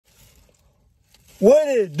What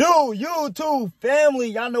it do, YouTube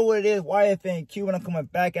family? Y'all know what it is. YFNQ, and I'm coming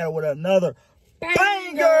back at it with another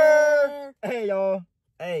banger. Hey, y'all.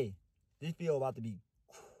 Hey, this video about to be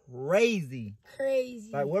crazy.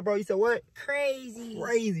 Like what, bro? You said what?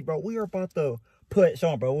 Crazy, bro. We are about to put,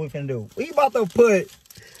 Sean, bro, what we finna do? We about to put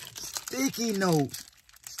sticky notes.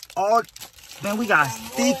 Man, we got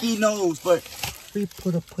sticky notes, but we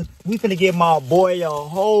finna give my boy a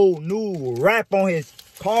whole new wrap on his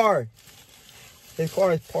car. His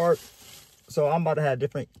car is parked, so I'm about to have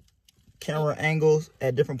different camera angles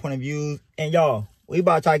at different point of views. And y'all, we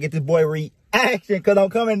about to try to get this boy reaction because I'm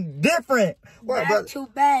coming different. What, back to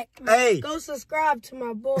back. Hey. Go subscribe to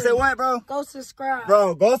my boy. Say what, bro? Go subscribe.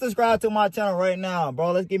 Bro, go subscribe to my channel right now,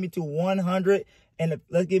 bro. Let's get me to 100. And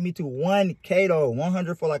let's get me to 1K though.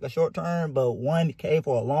 100 for like a short term, but 1K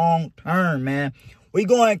for a long term, man. We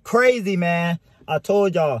going crazy, man. I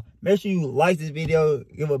told y'all, make sure you like this video,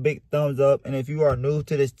 give a big thumbs up. And if you are new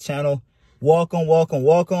to this channel, welcome.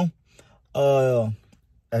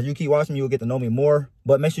 As you keep watching, you'll get to know me more.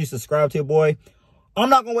 But make sure you subscribe to your boy. I'm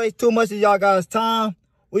not gonna waste too much of y'all guys' time.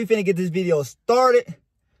 We finna get this video started.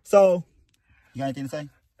 So, you got anything to say?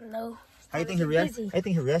 No. How you think his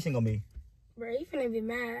reaction gonna be? Bro, you finna be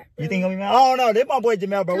mad. Bro. You think he'll be mad? I don't know. This my boy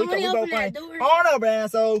Jamel, bro. We both playing. I don't know, man.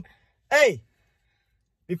 So, hey,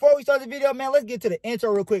 before we start the video, man, let's get to the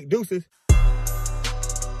intro real quick. Deuces.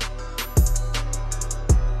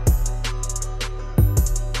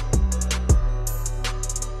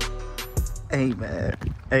 Hey,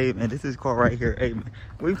 man, this is car right here. Hey, man,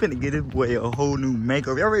 we finna get this boy a whole new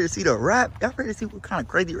makeover. Y'all ready to see the rap? Y'all ready to see what kind of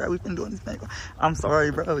crazy rap we finna do in this makeover? I'm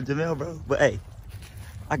sorry, bro, Jamel, bro, but hey,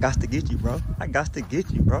 I got to get you, bro. I got to get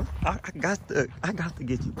you, bro. I got to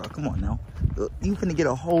get you, bro. Come on now. You finna get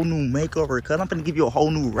a whole new makeover, cuz I'm finna give you a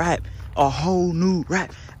whole new rap. A whole new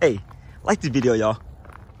rap. Hey, like this video, y'all,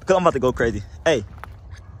 because I'm about to go crazy. Hey,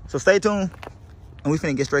 so stay tuned, and we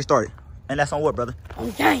finna get straight started. And that's on what, brother?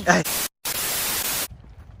 Okay. Hey.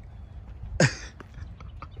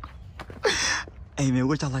 Hey, man,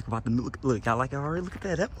 what y'all like about the new look? Y'all like it already? Look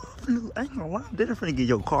at that. I ain't gonna lie. They're finna get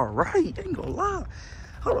your car right. I ain't gonna lie.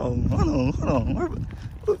 Hold on.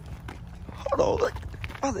 Look.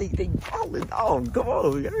 Oh, they falling. Oh, come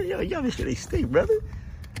on. Y'all make sure they stay, brother.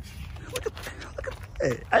 Look at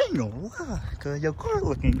that. I ain't gonna lie. Cause your car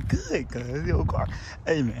looking good, cuz your car.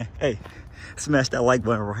 Hey, man. Hey, smash that like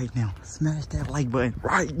button right now. Smash that like button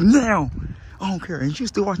right now. I don't care. And you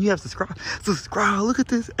still watching, you have to subscribe. Look at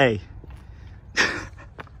this. Hey.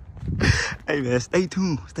 Hey, man, stay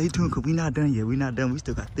tuned, because we not done yet. We not done. We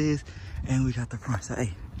still got this, and we got the front. So,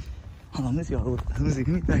 hey, hold on, let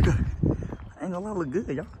me back up. I ain't gonna lie, look good,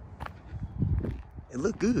 y'all. It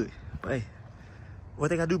look good. But, hey, what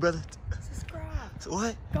they gotta do, brother? Subscribe. So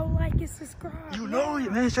what? Go like and subscribe. You know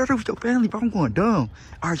it, man. Share it with your family, bro. I'm going dumb.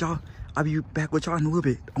 All right, y'all. I'll be back with y'all in a little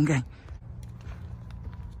bit. On gang.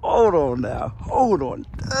 Hold on now.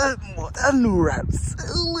 That new rap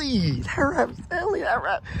silly. That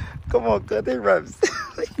rap. Come on, cuz. They rap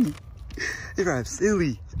silly. They rap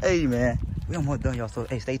silly. Hey, man. We almost done, y'all. So,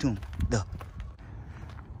 hey, stay tuned. Duh.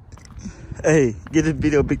 Hey, give this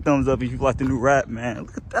video a big thumbs up if you like the new rap, man.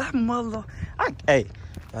 Look at that mother. Hey,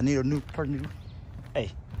 I need a new person.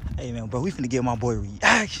 Hey, man, bro. We finna get my boy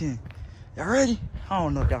reaction. Y'all ready? I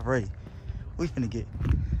don't know if y'all ready. We finna get...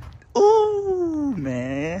 Ooh,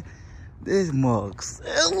 man, this mug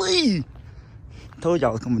silly. Told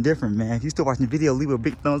y'all it's coming different, man. If you still watching the video, leave a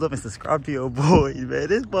big thumbs up and subscribe to your boy, man.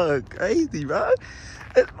 This mug crazy, bro.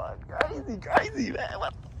 This mug crazy, man.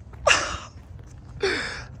 What?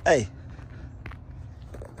 Hey,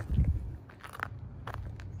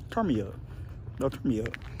 turn me up. No, turn me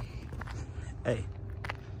up. Hey,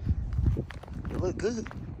 it look good.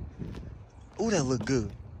 Ooh, that look good.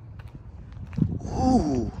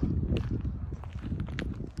 Ooh.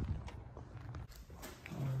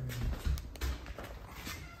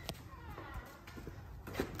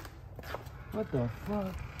 What the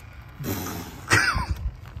fuck?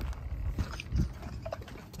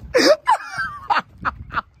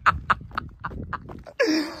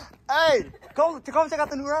 Hey, come check out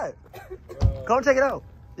the new ride. Come check it out.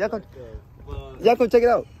 Y'all come check it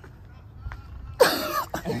out.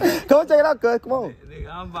 Come check it out, cuz. Come on.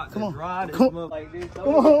 I'm about to ride this come like this. Come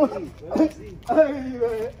on.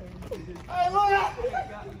 Hey, look at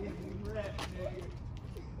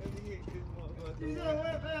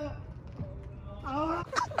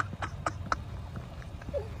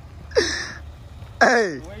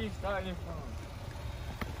Hey. Where you starting from?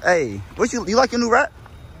 Hey, you like your new rap?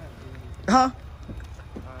 Huh?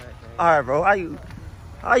 All right, bro.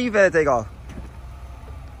 How you finna take off?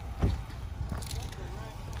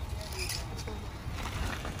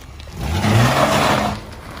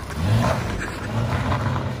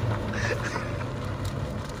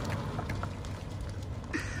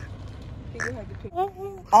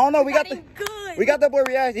 I don't know. We got good. that boy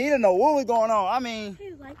reaction. He didn't know what was going on. I mean,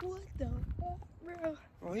 He's like, what the fuck, bro?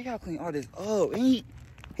 bro, he gotta clean all this up. And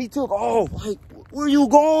he took off. Like, where you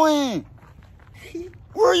going?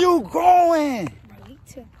 Where you going? Bro, he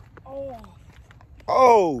took off.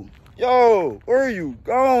 Oh, yo, where are you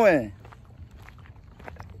going?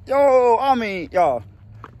 Yo, I mean, y'all,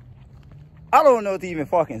 I don't know what to even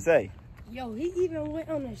fucking say. Yo, he even went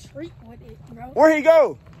on the street with it, bro. Where'd he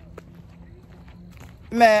go?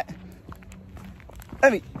 Man,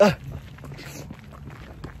 let me,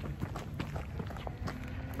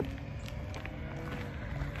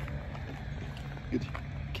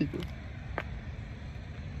 keep it.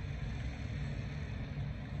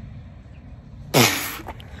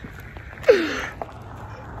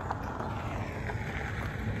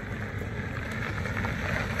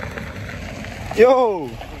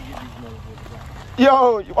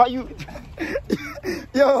 Yo, why you?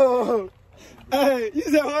 Yo, hey, you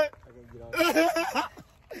said what?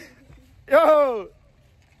 Yo,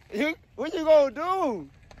 what you gonna do?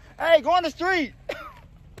 Hey, go on the street.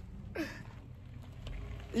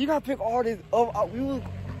 You gotta pick all this up. I'm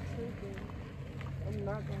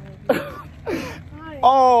not gonna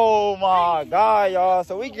Oh my God, y'all.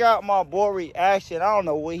 So we got my boy reaction. I don't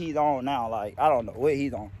know what he's on now. Like, I don't know what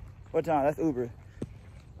he's on. What time? That's Uber.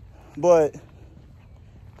 But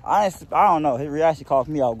I don't know. His reaction caught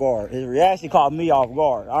me off guard.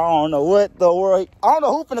 I don't know what the world. I don't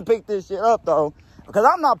know who finna pick this shit up though, because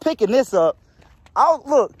I'm not picking this up.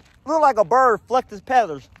 Look like a bird flecked his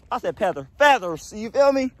feathers. I said feathers. You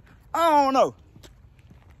feel me? I don't know.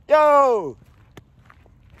 Yo.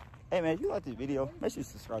 Hey man, if you like this video, make sure you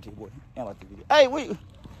subscribe to your boy and like the video. Hey,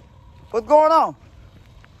 what's going on?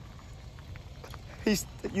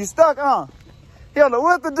 You stuck, huh? He don't know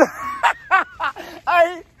what to do.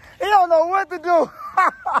 Hey, he don't know what to do.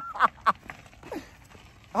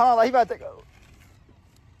 Like he about to take a...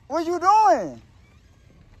 What you doing?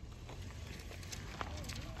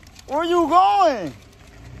 Where you going?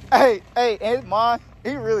 Hey, it's mine.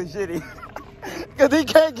 He really shitty. Cause he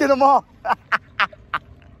can't get him off.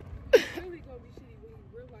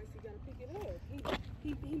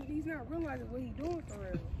 He's not realizing what he's doing for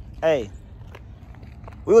real. Hey,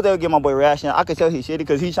 we were there to get my boy reaction. I could tell he's shitty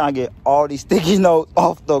because he's trying to get all these sticky notes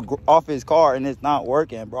off his car and it's not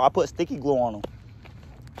working, bro. I put sticky glue on him.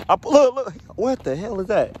 Look, what the hell is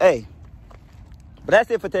that? Hey, but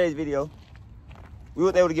that's it for today's video. We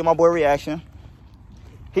were able to get my boy reaction.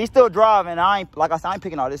 He's still driving. Like I said, I ain't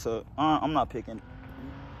picking all this up. I'm not picking.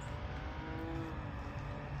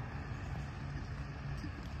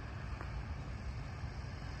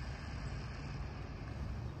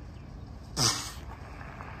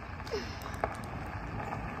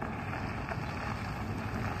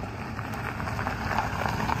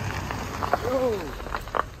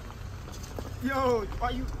 Yo,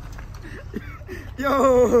 why you?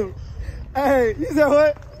 Yo, hey, you said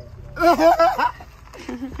what?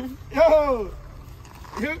 Yo,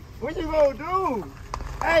 what you gonna do?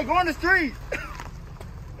 Hey, go on the street.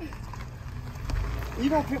 You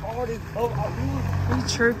gonna pick all this up?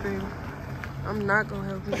 He tripping. I'm not gonna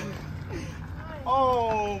help him.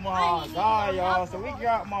 Oh my God, y'all. So we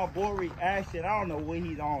got my boy reaction. I don't know what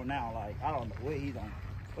he's on now. Like, I don't know what he's on.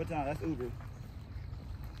 What time? That's Uber.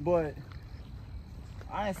 But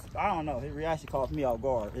I don't know. His reaction caught me off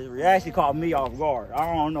guard.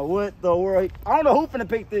 I don't know what the world. I don't know who finna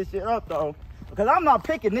pick this shit up though, because I'm not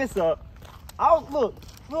picking this up. Look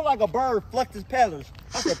like a bird flecked his feathers.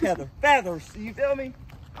 I said feathers. You feel me?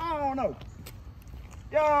 I don't know.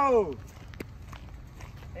 Yo.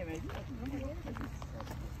 Hey man,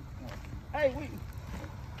 hey,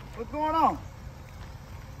 what's going on?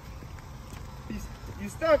 You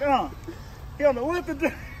stuck, huh? He don't know what to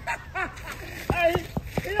do. Hey,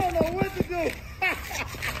 he don't know what to do.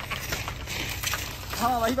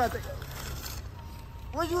 Like he about to...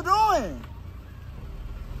 What you doing?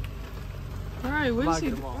 Right, where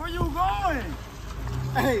you going?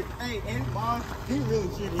 Hey, and mom, he really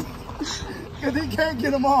shitty. Cause he can't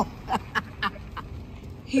get him off.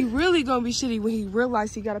 He really gonna be shitty when he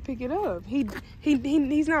realizes he gotta pick it up.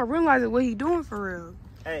 He's not realizing what he doing for real.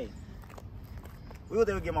 Hey, we were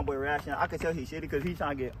there to get my boy reaction. I could tell he's shitty because he's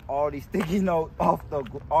trying to get all these sticky notes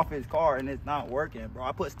off his car and it's not working, bro.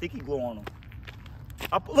 I put sticky glue on him.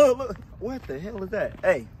 Look, what the hell is that?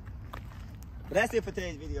 Hey, but that's it for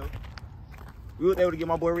today's video. We were able to get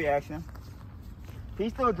my boy reaction.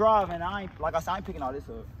 He's still driving. Like I said, I ain't picking all this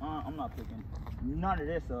up. I'm not picking none of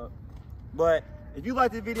this up. But if you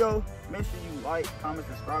like this video, make sure you like, comment,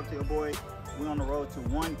 subscribe to your boy. We're on the road to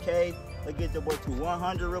 1K. Let's get your boy to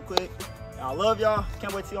 100 real quick. I love y'all.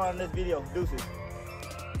 Can't wait to see y'all in this video. Deuces.